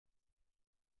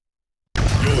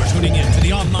tuning in to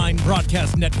the online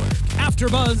broadcast network,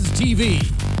 AFTERBUZZ TV.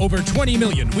 Over 20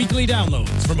 million weekly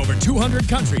downloads from over 200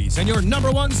 countries and your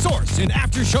 #1 source in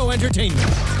after-show entertainment.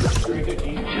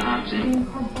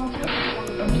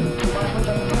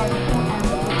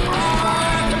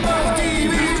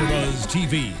 AFTERBUZZ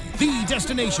TV, the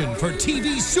destination for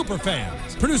TV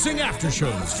superfans. Producing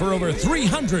aftershows for over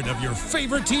 300 of your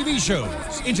favorite TV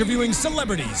shows. Interviewing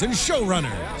celebrities and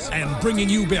showrunners. And bringing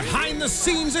you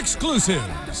behind-the-scenes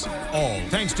exclusives. All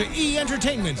thanks to E!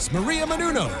 Entertainment's Maria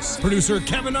Menounos, producer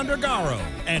Kevin Undergaro,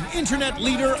 and internet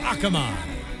leader Akamai.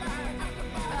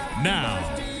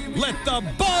 Now, let the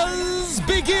buzz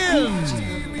begin!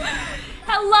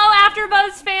 Hello,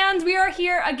 AfterBuzz fans! We are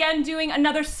here again doing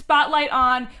another Spotlight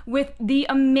On with the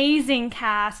amazing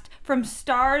cast from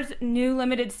Star's new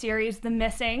limited series, The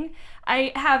Missing.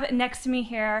 I have next to me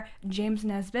here James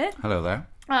Nesbitt. Hello there.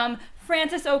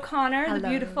 Frances O'Connor, Hello. the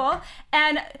beautiful,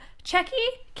 and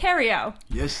Tcheky Karyo.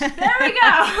 Yes. There we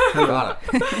go! Got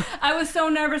it. I was so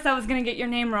nervous I was going to get your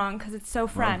name wrong because it's so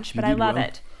French, you but I did love well.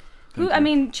 it. I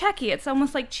mean, Tcheky, it's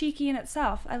almost like cheeky in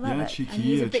itself. I love Yeah, it.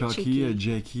 cheeky, bit Chucky, cheeky.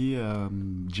 Jackie,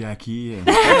 Jackie.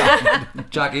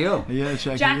 Jackie O. Yeah,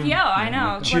 Jackie. Jackie O, I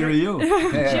know. Cheerio.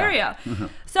 Cheerio.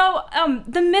 So,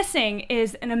 The Missing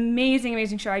is an amazing,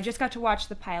 amazing show. I just got to watch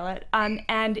the pilot,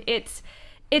 and it's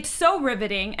so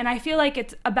riveting, and I feel like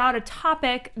it's about a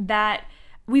topic that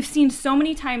we've seen so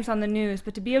many times on the news,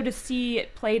 but to be able to see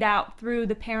it played out through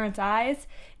the parents' eyes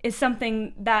is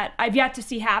something that I've yet to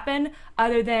see happen,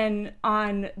 other than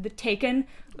on the Taken.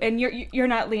 And you're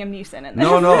not Liam Neeson in this.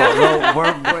 No,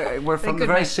 we're from the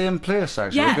very same place,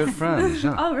 actually. Yes. We're good friends.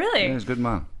 Yeah. Oh, really? Yeah, he's a good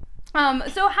man.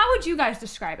 So how would you guys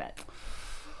describe it?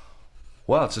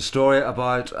 Well, it's a story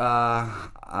about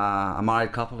a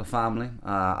married couple, a family,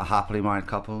 a happily married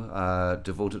couple,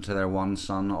 devoted to their one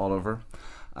son, Oliver,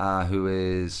 who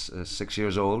is 6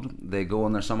 years old. They go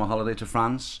on their summer holiday to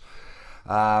France.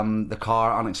 The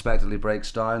car unexpectedly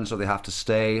breaks down, so they have to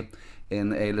stay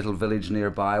in a little village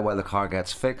nearby while the car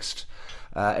gets fixed.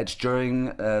 It's during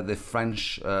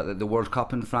the World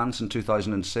Cup in France in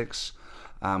 2006.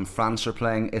 France are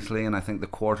playing Italy, and I think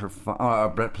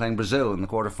playing Brazil in the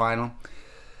quarter-final.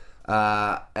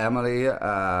 Emily,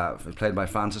 played by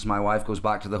Frances, my wife, goes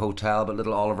back to the hotel, but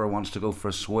little Oliver wants to go for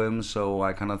a swim, so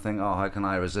I kind of think, oh, how can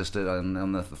I resist it? And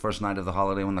on the first night of the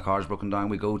holiday, when the car's broken down,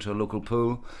 we go to a local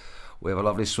pool. We have a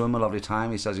lovely swim, a lovely time.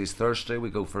 He says he's thirsty.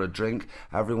 We go for a drink.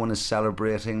 Everyone is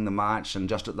celebrating the match, and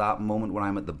just at that moment when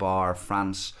I'm at the bar,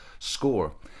 France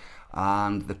score.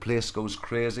 And the place goes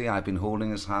crazy. I've been holding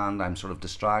his hand. I'm sort of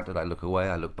distracted. I look away,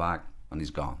 I look back, and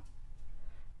he's gone.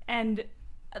 And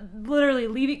literally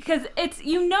leaving, because it's,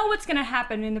 you know what's going to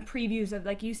happen in the previews of,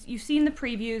 like, you've seen the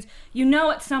previews, you know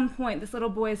at some point this little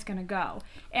boy is going to go.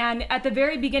 And at the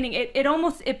very beginning,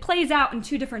 it plays out in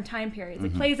two different time periods.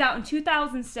 It plays out in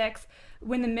 2006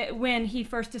 when he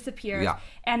first disappears, Yeah.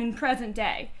 and in present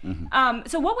day.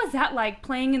 So what was that like,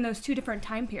 playing in those two different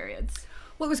time periods?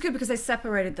 Well, it was good because they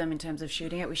separated them in terms of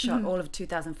shooting it. We shot all of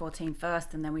 2014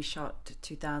 first, and then we shot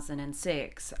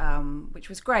 2006, which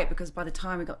was great because by the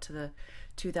time we got to the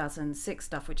 2006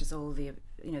 stuff, which is all the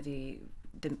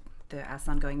our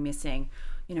son going missing,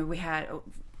 we had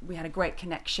a great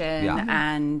connection,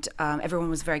 and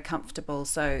everyone was very comfortable.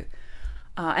 So,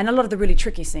 and a lot of the really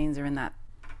tricky scenes are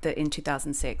in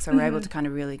 2006, so we're able to kind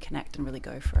of really connect and really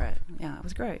go for it. Yeah, it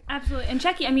was great. Absolutely. And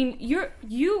Tcheky, I mean, you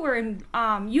were in,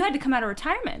 you had to come out of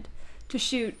retirement to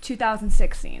shoot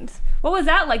 2006 scenes. What was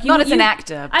that like? Not as an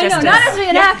actor. I know, not as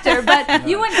an actor, but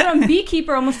you went from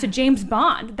beekeeper almost to James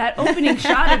Bond. That opening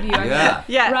shot of you,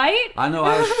 Yeah. right? I know,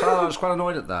 I was quite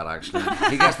annoyed at that, actually.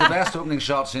 He gets the best opening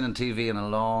shot seen on TV in a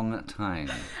long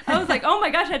time. I was like, oh my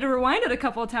gosh, I had to rewind it a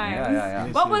couple of times.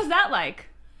 Yeah. What was that like?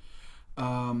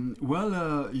 I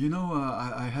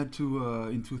had to,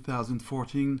 in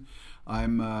 2014,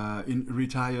 I'm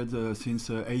retired since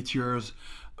 8 years,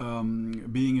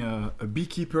 being a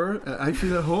beekeeper. I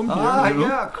feel at home here.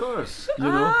 Yeah, of course.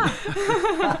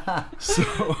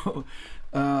 So,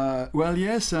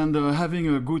 yes, and having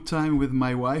a good time with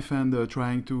my wife and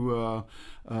trying to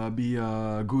be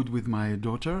good with my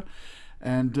daughter.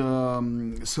 And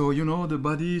so, the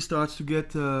body starts to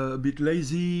get a bit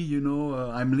lazy,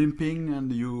 I'm limping,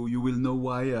 and you will know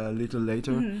why a little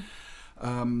later.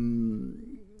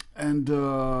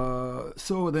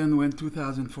 So then when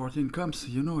 2014 comes,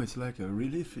 it's like a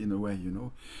relief in a way,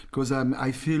 because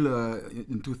I feel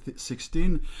in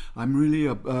 2016 I'm really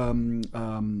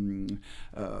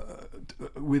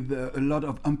with a lot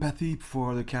of empathy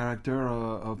for the character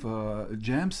of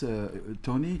James,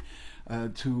 Tony. I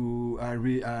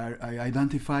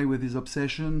identify with his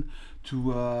obsession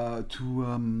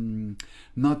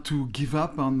not to give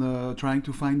up on trying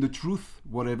to find the truth,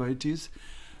 whatever it is.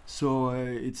 So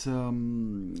it's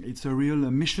a real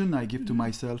mission I give to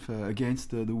myself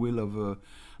against the will of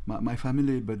my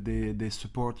family, but they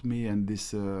support me, and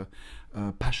this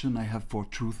passion I have for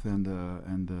truth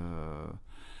and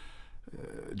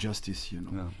justice, you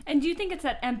know. Yeah. And do you think it's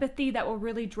that empathy that will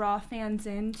really draw fans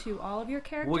into all of your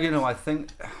characters? Well, you know, I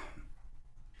think,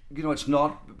 you know, it's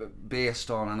not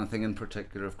based on anything in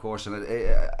particular, of course, and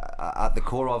at the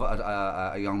core of it,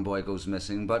 a young boy goes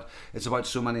missing, but it's about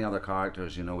so many other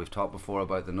characters. You know, we've talked before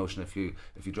about the notion if you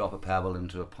drop a pebble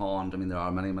into a pond, I mean, there are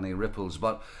many ripples,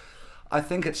 but I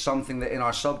think it's something that in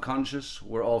our subconscious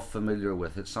we're all familiar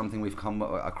with. It's something we've come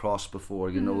across before,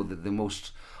 you know, the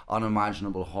most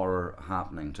unimaginable horror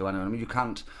happening to anyone. I mean, you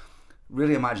can't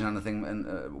really imagine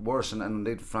anything worse, and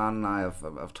indeed Fran and I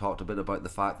have talked a bit about the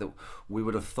fact that we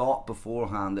would have thought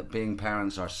beforehand that being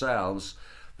parents ourselves,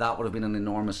 that would have been an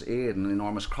enormous aid and an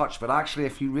enormous crutch, but actually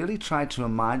if you really tried to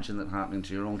imagine that happening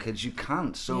to your own kids, you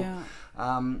can't. So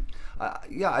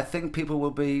yeah, I think people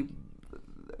will be,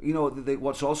 you know,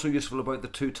 what's also useful about the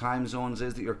two time zones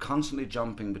is that you're constantly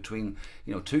jumping between,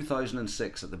 you know,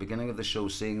 2006 at the beginning of the show,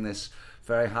 seeing this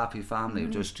very happy family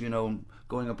just, you know,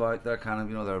 going about their kind of,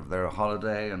 you know, their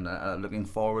holiday and looking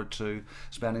forward to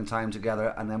spending time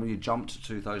together, and then when you jump to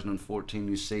 2014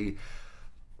 you see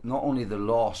not only the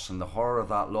loss and the horror of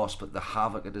that loss, but the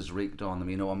havoc it has wreaked on them.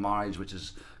 You know, a marriage which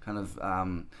is kind of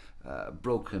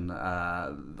broken,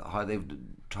 how they've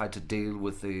tried to deal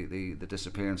with the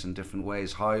disappearance in different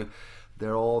ways, how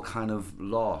they're all kind of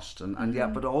lost, and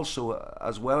yet, but also,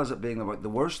 as well as it being about the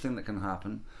worst thing that can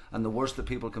happen and the worst that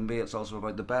people can be, it's also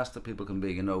about the best that people can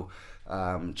be. You know,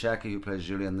 Tcheky, who plays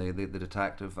Julien, the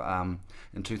detective,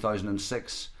 in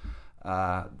 2006,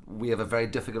 we have a very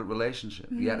difficult relationship.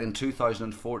 Yet in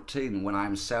 2014, when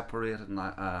I'm separated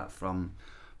from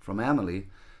Emily,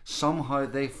 somehow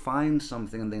they find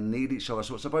something and they need each other.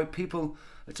 So it's about people,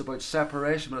 it's about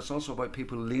separation, but it's also about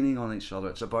people leaning on each other.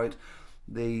 It's about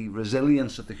the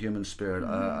resilience of the human spirit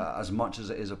as much as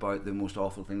it is about the most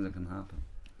awful things that can happen.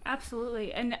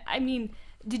 Absolutely. And I mean,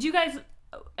 did you guys,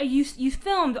 you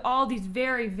filmed all these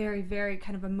very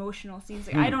kind of emotional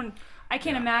scenes. Like, I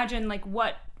can't imagine like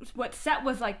what set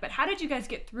was like, but how did you guys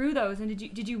get through those? And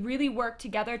did you really work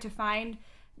together to find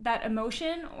that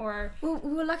emotion? Or well,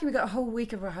 we were lucky we got a whole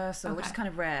week of rehearsal, which is kind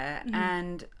of rare,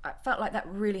 and I felt like that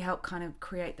really helped kind of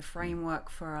create the framework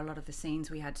for a lot of the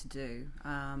scenes we had to do,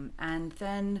 and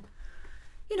then,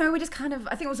 you know, we just kind of,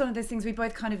 I think it was one of those things we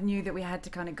both kind of knew that we had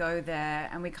to kind of go there,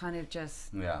 and we kind of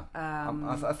just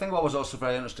I think what was also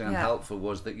very interesting and helpful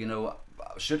was that, you know,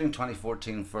 shooting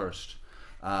 2014 first,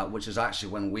 which is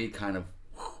actually when we kind of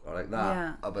like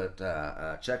that, about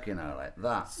Tcheky and I like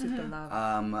that. Super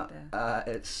love.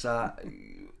 It's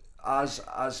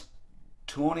as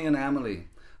Tony and Emily,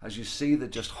 as you see the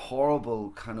just horrible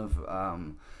kind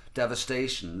of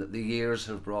devastation that the years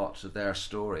have brought to their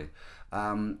story,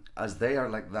 as they are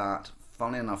like that.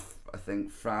 Funny enough, I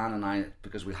think Fran and I,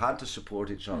 because we had to support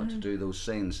each other to do those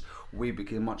scenes, we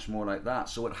became much more like that.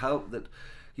 So it helped that,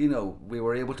 you know, we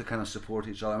were able to kind of support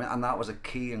each other. I mean, and that was a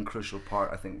key and crucial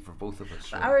part, I think, for both of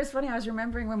us. It was funny, I was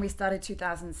remembering when we started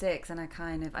 2006, and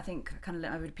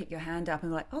I would pick your hand up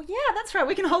and be like, oh yeah, that's right,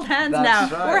 we can hold hands now.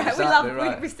 Right,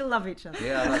 exactly we still love each other.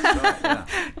 Yeah, that's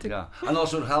right, yeah. And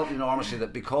also it helped enormously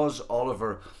that because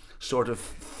Oliver sort of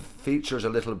features a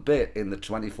little bit in the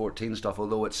 2014 stuff,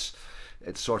 although it's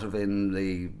sort of in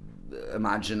the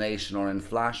imagination or in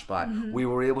flashback, we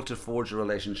were able to forge a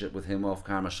relationship with him off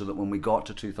camera, so that when we got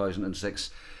to 2006,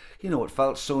 you know, it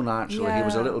felt so natural. He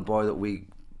was a little boy that we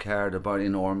cared about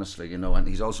enormously, you know, and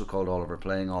he's also called Oliver,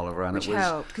 playing Oliver, and which it was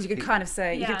helped, because you could kind of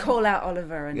say, you could call out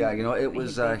Oliver, and you know, it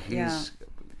was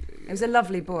he was a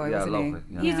lovely boy, wasn't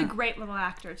he? Yeah. He's a great little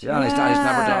actor too. Yeah, and he's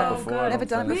never done it before. Never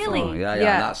done it before. Really?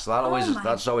 Yeah. That's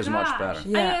always much better.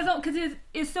 Yeah, because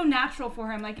it's so natural for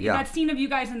him. Like that scene of you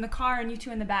guys in the car and you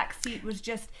two in the back seat was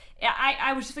just.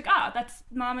 I was just like, that's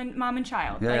mom and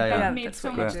child. That made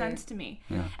so much sense to me.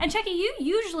 Yeah. And Tcheky, you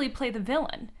usually play the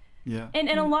villain. Yeah. And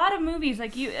in a lot of movies,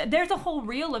 like there's a whole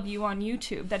reel of you on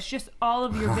YouTube that's just all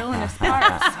of your villainous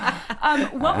parts.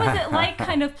 What was it like,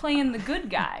 kind of playing the good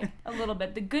guy a little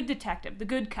bit, the good detective, the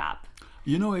good cop?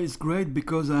 You know, it's great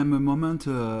because I'm in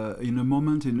a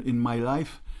moment in my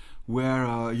life where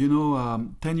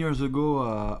 10 years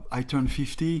ago I turned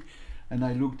 50, and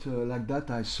I looked like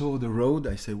that. I saw the road.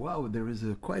 I say, wow, there is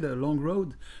quite a long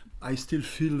road. I still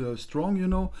feel strong. You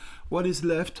know, what is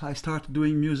left? I start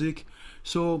doing music.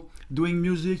 So doing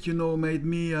music, you know, made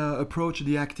me approach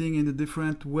the acting in a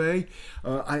different way.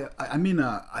 I mean,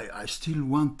 I still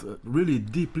want really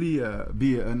deeply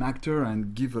be an actor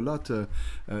and give a lot to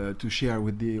share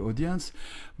with the audience.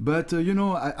 But you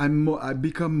know, I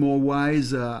become more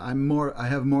wise. I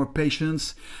have more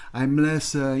patience. I'm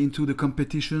less into the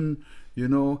competition. You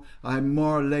know, I'm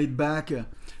more laid back.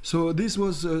 So this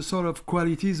was sort of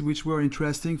qualities which were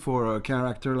interesting for a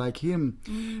character like him.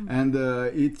 And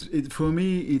it for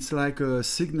me, it's like a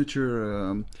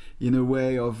signature in a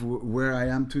way of where I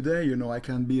am today. You know, I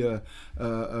can be a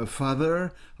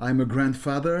father. I'm a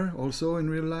grandfather also in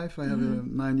real life. I have a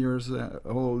 9 years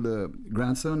old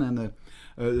grandson and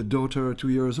a daughter 2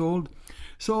 years old.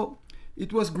 So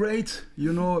it was great,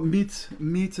 you know, meet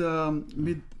them,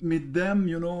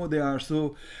 you know. They are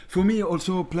so, for me,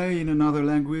 also play in another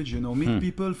language, you know, meet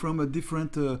people from a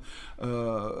different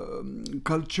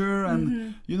culture,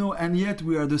 and you know, and yet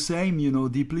we are the same, you know,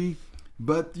 deeply,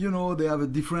 but you know, they have a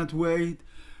different way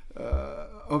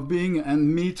of being,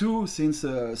 and me too, since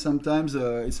sometimes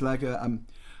it's like I'm,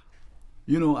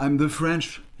 you know, I'm the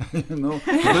French, you know,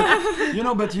 but, you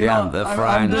know, but you know,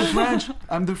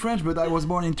 I'm the French, but I was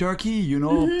born in Turkey, you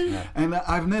know, and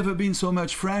I've never been so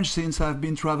much French since I've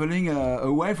been traveling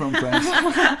away from France.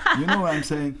 You know what I'm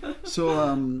saying?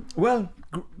 So, well,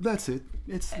 that's it.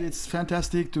 It's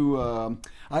fantastic to.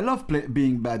 I love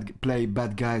play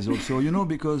bad guys also, you know,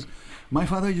 because my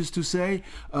father used to say,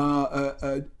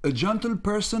 a gentle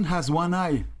person has one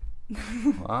eye.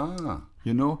 Ah.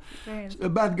 You know, a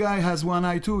bad guy has one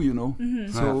eye too, you know.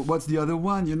 So what's the other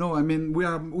one? You know, I mean, we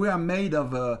are made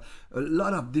of a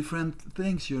lot of different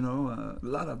things, you know, a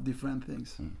lot of different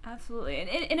things. Absolutely,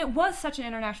 and it was such an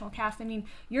international cast. I mean,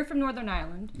 you're from Northern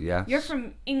Ireland. Yes. You're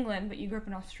from England, but you grew up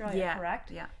in Australia,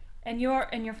 correct? Yeah. And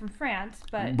you're from France,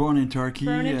 but born in Turkey,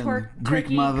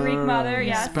 Greek mother,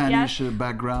 Spanish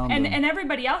background, and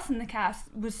everybody else in the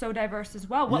cast was so diverse as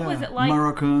well. What was it like?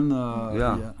 Moroccan,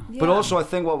 But also, I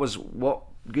think what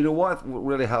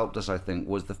really helped us, I think,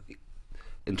 was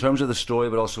in terms of the story,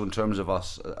 but also in terms of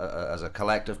us as a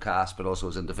collective cast, but also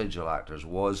as individual actors,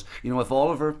 was, you know, if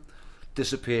Oliver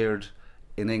disappeared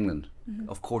in England,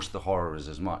 of course the horror is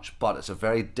as much, but it's a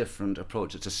very different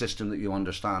approach. It's a system that you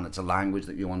understand, it's a language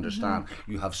that you understand,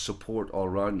 you have support all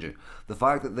around you. The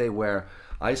fact that they were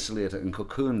isolated and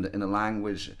cocooned in a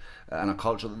language and a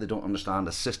culture that they don't understand,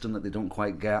 a system that they don't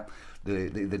quite get,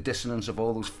 the dissonance of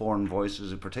all those foreign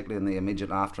voices, and particularly in the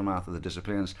immediate aftermath of the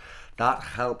disappearance, that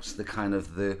helps the kind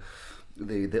of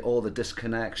all the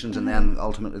disconnections and then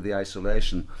ultimately the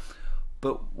isolation.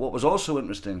 But what was also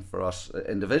interesting for us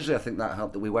individually, I think that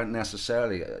helped, that we weren't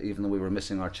necessarily, even though we were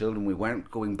missing our children, we weren't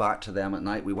going back to them at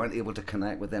night. We weren't able to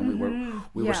connect with them.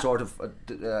 We were sort of,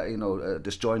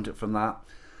 disjointed from that.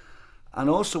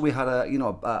 And also we had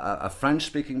a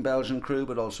French-speaking Belgian crew,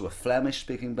 but also a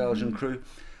Flemish-speaking Belgian crew.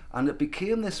 And it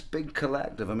became this big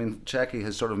collective. I mean, Tcheky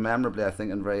has sort of memorably, I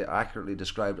think, and very accurately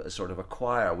described it as sort of a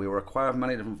choir. We were a choir of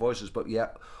many different voices, but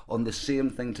yet on the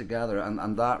same thing together.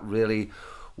 And that really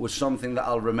was something that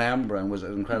I'll remember and was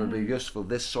incredibly useful.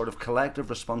 This sort of collective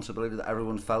responsibility that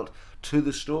everyone felt to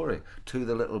the story, to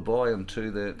the little boy, and to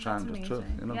the trying to truth.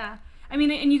 You know? Yeah. I mean,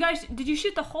 and you guys, did you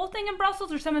shoot the whole thing in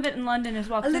Brussels or some of it in London as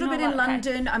well? A little bit in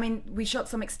London. I mean, we shot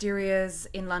some exteriors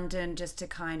in London just to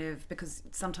kind of, because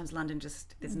sometimes London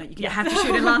just, there's no, you have to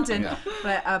shoot in London.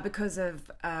 But because of,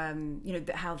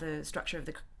 how the structure of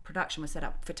the production was set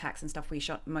up for tax and stuff, we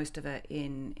shot most of it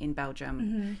in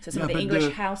Belgium. So some of the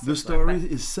English houses. The story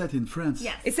is set in France.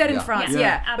 Yes. It's set in France,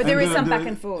 but there is some back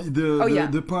and forth.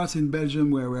 The parts in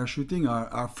Belgium where we are shooting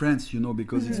are France, you know,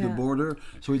 because it's the border,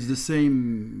 so it's the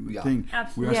same thing.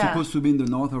 Absolutely. We are supposed to be in the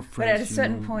north of France. But at a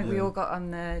certain point, we all got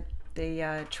on the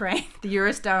train, the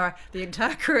Eurostar, the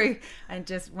entire crew, and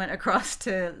just went across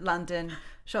to London,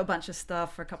 shot a bunch of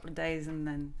stuff for a couple of days, and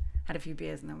then had a few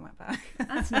beers and then went back.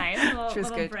 That's nice. A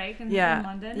little break in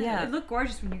London. Yeah. It looked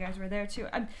gorgeous when you guys were there too.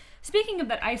 Speaking of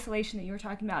that isolation that you were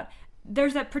talking about,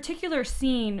 there's that particular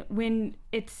scene when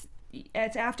it's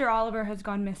after Oliver has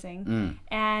gone missing,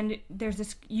 and there's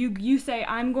this. You say,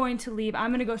 "I'm going to leave. I'm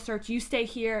going to go search. You stay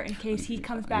here in case he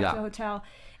comes back to the hotel."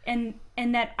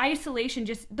 And that isolation,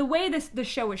 just the way the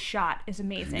show is shot is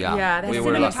amazing. The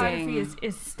cinematography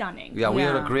is stunning. We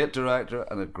had a great director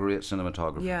and a great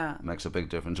cinematographer. It makes a big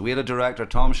difference. We had a director,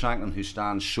 Tom Shankland, who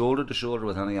stands shoulder to shoulder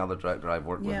with any other director I've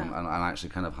worked with him, and actually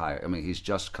kind of higher. I mean, he's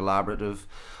just collaborative,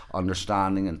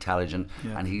 understanding, intelligent,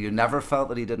 and you never felt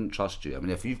that he didn't trust you. I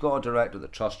mean, if you've got a director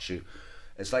that trusts you,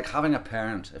 it's like having a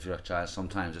parent if you're a child.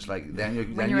 Sometimes it's like then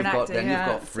you've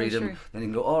got freedom. So then you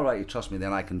can go, all right, you trust me,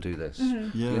 then I can do this.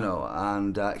 You know,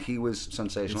 and he was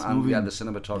sensational, and the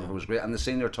cinematographer was great, and the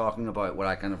scene you're talking about where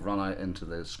I kind of run out into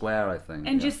the square, I think,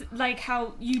 and just like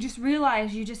how you just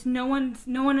realize no one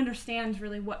understands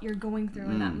really what you're going through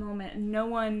in that moment,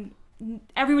 and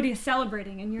everybody is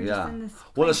celebrating, and you're just in this.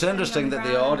 Well, it's interesting that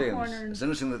the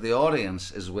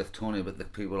audience is with Tony, but the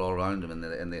people all around him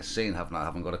in the scene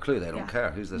haven't got a clue. They don't care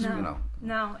who's this, you know.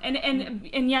 No,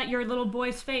 and yet your little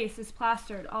boy's face is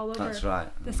plastered all over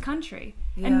this country.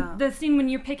 Yeah. And the scene when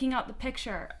you're picking out the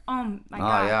picture, oh my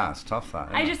God. Oh yeah, it's tough that.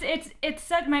 Yeah. It's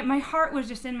such, my heart was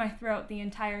just in my throat the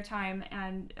entire time,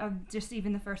 and just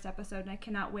even the first episode, and I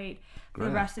cannot wait for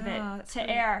the rest of it to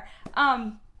air.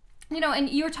 You know, and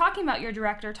you were talking about your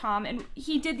director, Tom, and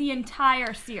he did the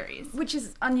entire series. Which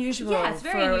is unusual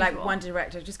for like one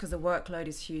director, just because the workload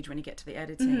is huge when you get to the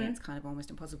editing. It's kind of almost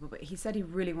impossible. But he said he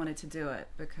really wanted to do it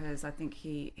because I think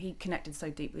he connected so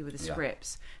deeply with the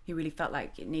scripts. He really felt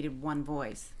like it needed one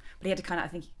voice. But he had to kind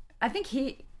of, I think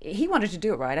he wanted to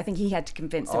do it right. I think he had to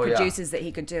convince the producers that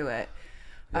he could do it.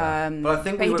 Yeah. But I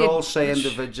think we would all say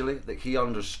individually that he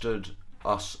understood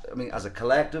us, I mean, as a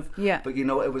collective. Yeah. But, you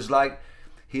know, it was like,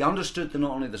 he understood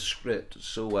not only the script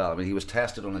so well. I mean, he was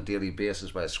tested on a daily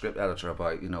basis by a script editor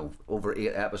about, you know, over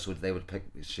 8 episodes.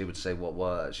 She would say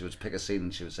she would pick a scene,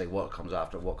 and she would say what comes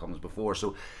after, what comes before.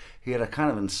 So he had a kind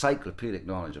of encyclopedic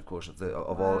knowledge, of course, of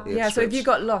all 8 scripts. So if you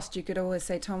got lost, you could always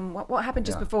say, Tom, what happened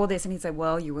just before this? And he'd say,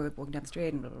 well, you were walking down the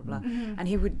street and blah blah blah. And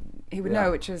he would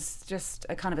know, which was just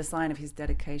a kind of a sign of his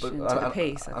dedication to the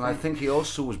piece. I think he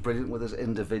also was brilliant with us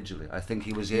individually. I think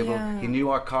he was able. He knew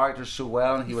our characters so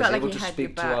well, and he was able to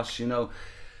speak to us. You know,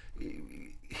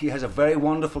 he has a very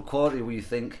wonderful quality where you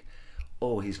think,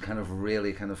 oh, he's kind of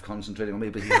really kind of concentrating on me,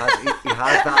 but he has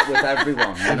that with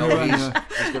everyone. You know,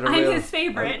 he's got a real. I'm his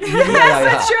favorite.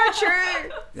 Yes, that's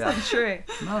true. That's true.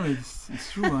 No,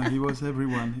 it's true. He was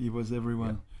everyone.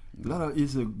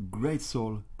 He's a great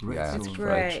soul. That's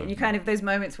great. And you kind of, those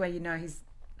moments where you know he's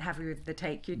happy with the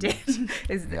take you did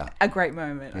is a great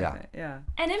moment. I think.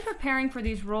 And in preparing for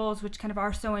these roles, which kind of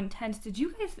are so intense, did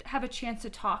you guys have a chance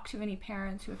to talk to any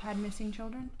parents who have had missing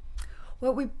children?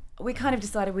 Well, we kind of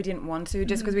decided we didn't want to,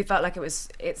 just because we felt like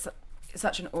it's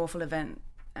such an awful event,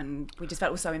 and we just felt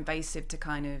it was so invasive to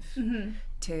kind of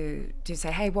to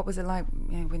say, hey, what was it like,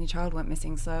 you know, when your child went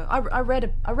missing? So I read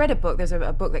a book. There's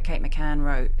a book that Kate McCann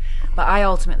wrote, but I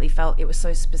ultimately felt it was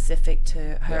so specific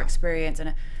to her experience,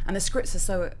 and the scripts are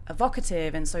so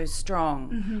evocative and so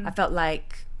strong. I felt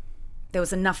like there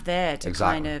was enough there to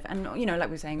kind of, and you know, like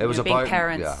we were saying, being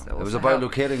parents. It was about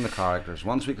locating the characters.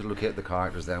 Once we could locate the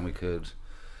characters, then we could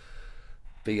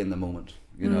be in the moment.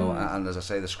 You know, and as I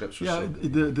say, the scripts were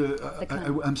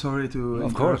I'm sorry to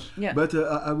of course, but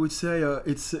I would say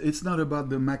it's not about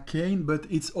the McCain, but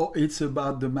it's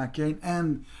about the McCain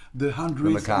and the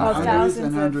hundreds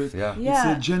and hundreds. It's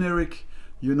a generic.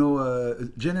 You know,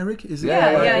 generic, is it?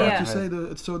 To say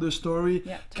the story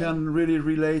can really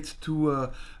relate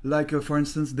to, for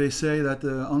instance, they say that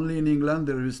only in England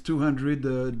there is 200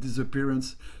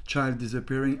 child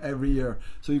disappearing every year.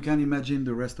 So you can imagine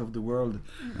the rest of the world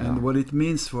and what it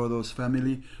means for those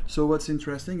families. So what's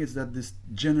interesting is that this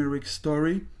generic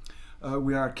story,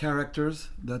 we are characters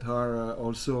that are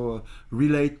also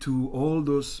relate to all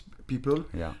those people,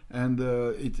 and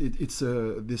it's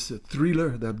this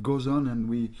thriller that goes on, and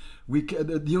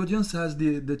the audience has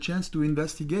the chance to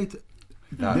investigate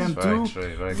them too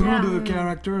through the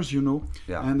characters, you know,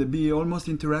 and be almost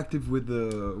interactive with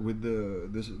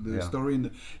the story. And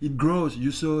it grows.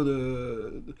 You saw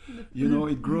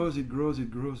it grows,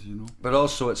 you know. But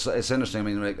also, it's interesting. I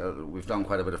mean, like, we've done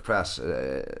quite a bit of press in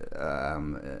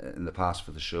the past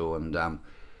for the show, and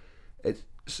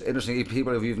it's interesting.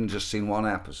 People have even just seen one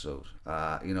episode.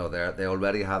 You know, they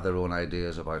already have their own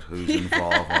ideas about who's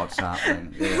involved, what's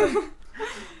happening.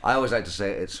 I always like to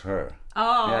say it's her.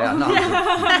 Oh. In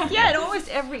almost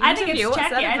every interview. I think it's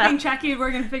Tcheky. I think Tcheky, we're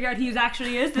going to figure out he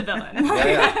actually is the villain.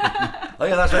 Oh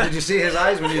yeah, that's right. Did you see his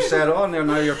eyes when you said, oh,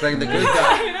 now you're playing the good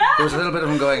guy? There was a little bit of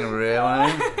him going,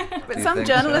 really? But some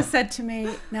journalist said to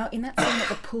me, now in that scene at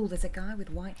the pool, there's a guy with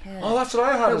white hair. Oh, that's what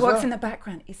I had. That works in the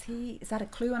background. Is that a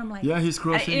clue? And I'm like, he's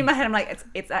crossing. In my head, I'm like,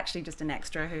 it's actually just an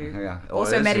extra who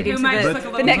also made it into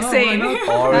the next scene.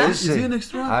 Or is he an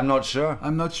extra? I'm not sure.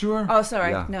 Oh,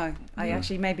 sorry. No, I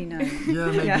actually maybe know.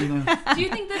 Maybe no. Do you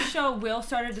think this show will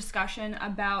start a discussion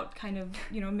about kind of,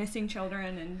 you know, missing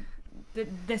children and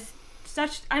this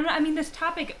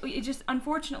topic? It just,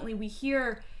 unfortunately, we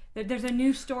hear there's a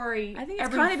new story. I think it's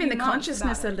every kind of in few the months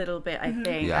consciousness about a it. little bit, I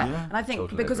think. Yeah. And I think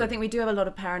Totally because I agree. think we do have a lot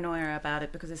of paranoia about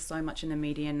it because there's so much in the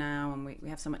media now and we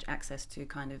have so much access to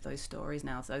kind of those stories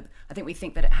now. So I think we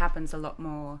think that it happens a lot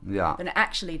more than it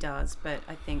actually does. But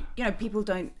I think, you know, people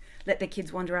don't let their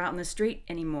kids wander out on the street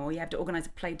anymore. You have to organise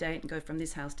a play date and go from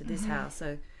this house to this house.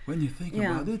 So when you think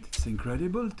about it, it's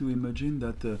incredible to imagine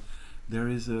that there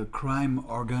is a crime,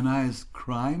 organized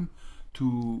crime,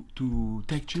 to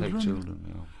take children. Take children,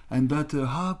 yeah. And that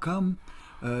how come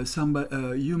a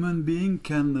human being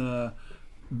can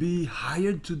be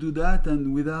hired to do that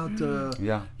and without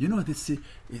you know,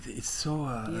 it's so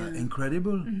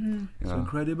incredible. So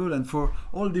incredible, and for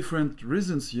all different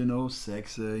reasons, you know,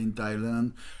 sex in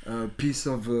Thailand, piece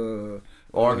of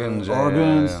organs.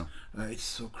 It's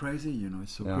so crazy, you know,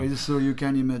 it's so crazy. So you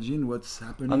can imagine what's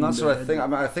happening. And that's what I think. I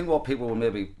mean, I think what people will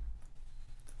maybe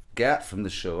get from the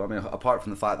show, I mean, apart from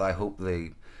the fact that I hope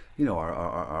they, you know,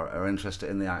 are interested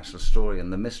in the actual story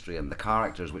and the mystery and the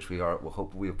characters, which we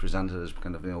hope we have presented as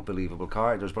kind of, you know, believable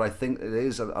characters. But I think it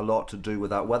is a lot to do with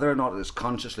that, whether or not it's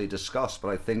consciously discussed. But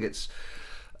I think it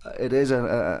is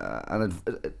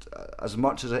as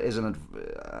much as it is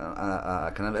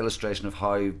a kind of illustration of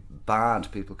how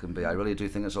bad people can be. I really do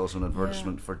think it's also an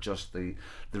advertisement for just the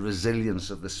resilience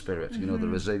of the spirit. You know, the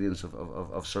resilience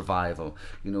of survival.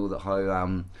 You know, that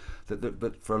how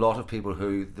but for a lot of people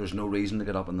who there's no reason to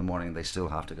get up in the morning, they still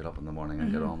have to get up in the morning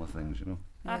and get on with things. You know.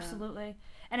 Absolutely.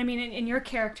 And I mean, and your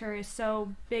character is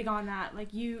so big on that.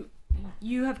 Like you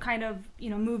have kind of, you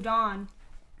know, moved on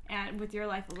and with your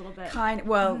life a little bit.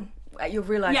 You'll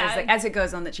realise as it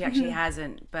goes on that she actually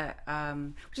hasn't. But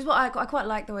which is what I quite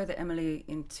like, the way that Emily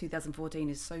in 2014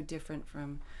 is so different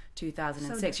from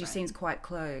 2006. She seems quite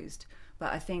closed.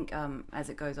 But I think as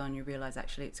it goes on, you realise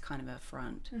actually it's kind of a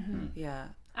front. Yeah.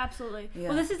 Absolutely. Yeah.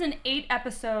 Well, this is an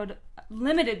 8-episode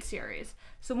limited series.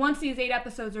 So once these 8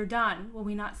 episodes are done, will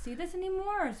we not see this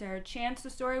anymore? Is there a chance the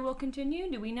story will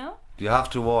continue? Do we know? You have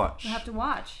to watch. You have to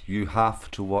watch. You have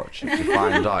to watch it to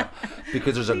find out.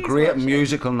 Because there's a great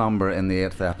musical number in the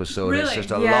 8th episode. Really? It's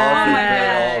just a lovely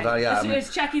bit all that. Is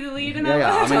Tcheky the lead in that?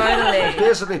 I mean, it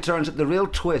basically turns, the real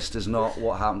twist is not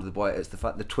what happened to the boy, it's the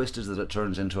fact the twist is that it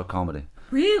turns into a comedy.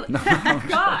 Really? No,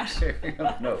 Gosh.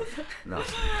 No.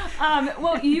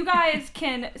 Well, you guys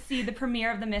can see the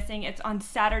premiere of The Missing. It's on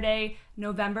Saturday,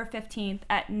 November 15th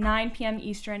at 9 p.m.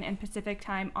 Eastern and Pacific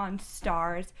time on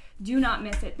Starz. Do not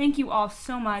miss it. Thank you all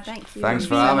so much. Thank you. Thanks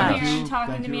for having us. And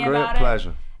talking to me Great about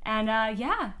pleasure. And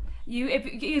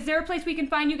is there a place we can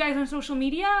find you guys on social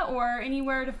media or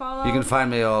anywhere to follow? You can find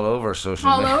me all over social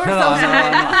media. All over social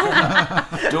media.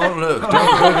 Don't look.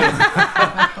 Don't Google.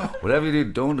 Whatever you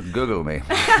do, don't Google me.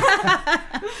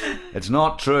 It's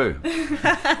not true.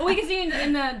 Well, we can see you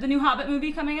in the new Hobbit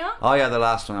movie coming out. Oh yeah, the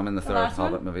last one. I'm in the third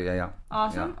Hobbit movie. Yeah.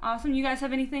 Awesome. Awesome. You guys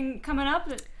have anything coming up?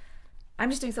 I'm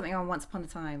just doing something on Once Upon a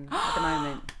Time at the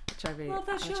moment, which I'm having fun.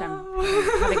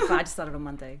 I just started on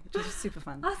Monday, which is super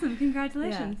fun. Awesome.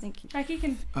 Congratulations. Yeah, thank you.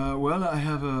 Tcheky, well, I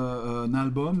have an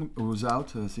album who's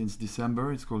out since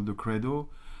December. It's called The Credo.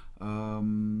 I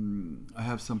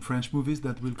have some French movies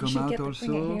that will come out also.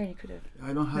 Bring it here, you could have.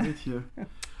 I don't have it here.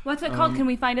 What's it called? Can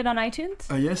we find it on iTunes?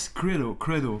 Yes, Credo.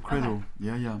 Okay.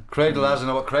 Yeah. Cradle as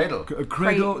in what cradle?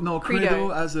 Credo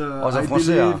as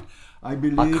a I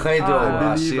believe.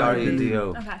 Credo. C-R-E-D-O.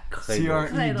 Okay.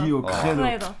 C-R-E-D-O.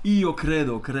 Credo. Io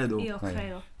credo.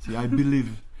 See, I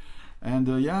believe. And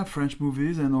French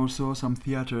movies and also some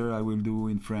theater I will do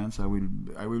in France. I will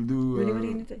do. Really, what are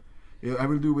you going to do? I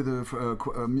will do with a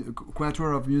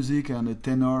quatuor of music and a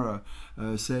tenor,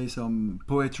 say some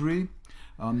poetry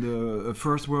on the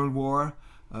First World War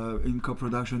in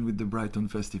co-production with the Brighton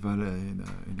Festival.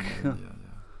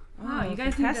 Wow, you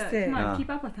guys need to come on,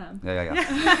 keep up with him. Yeah.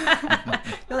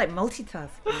 You're like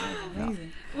multitasking.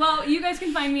 Amazing. Well, you guys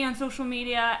can find me on social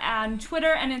media and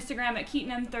Twitter and Instagram at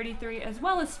KeetinM33 as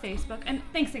well as Facebook. And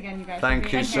thanks again, you guys.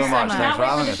 Thank you so much. Thanks for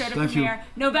having us. Thank you.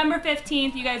 November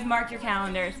 15th. You guys mark your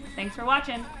calendars. Thanks for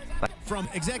watching. From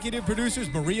executive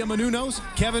producers Maria Menounos,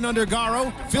 Kevin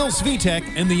Undergaro, Phil Svitek,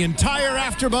 and the entire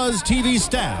AfterBuzz TV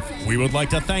staff, we would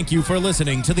like to thank you for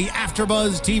listening to the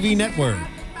AfterBuzz TV network.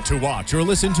 To watch or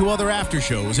listen to other after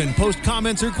shows and post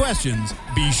comments or questions,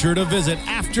 be sure to visit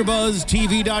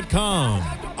AfterBuzzTV.com.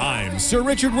 I'm Sir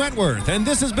Richard Wentworth, and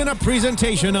this has been a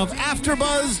presentation of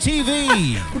AfterBuzz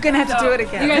TV. We're going to have to do it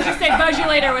again. You guys just say buzz you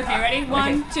later with me. Ready?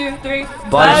 1, 2, 3.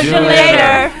 Buzz you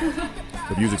later.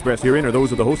 The views expressed herein are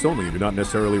those of the hosts only and do not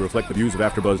necessarily reflect the views of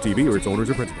AfterBuzz TV or its owners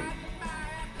or principals.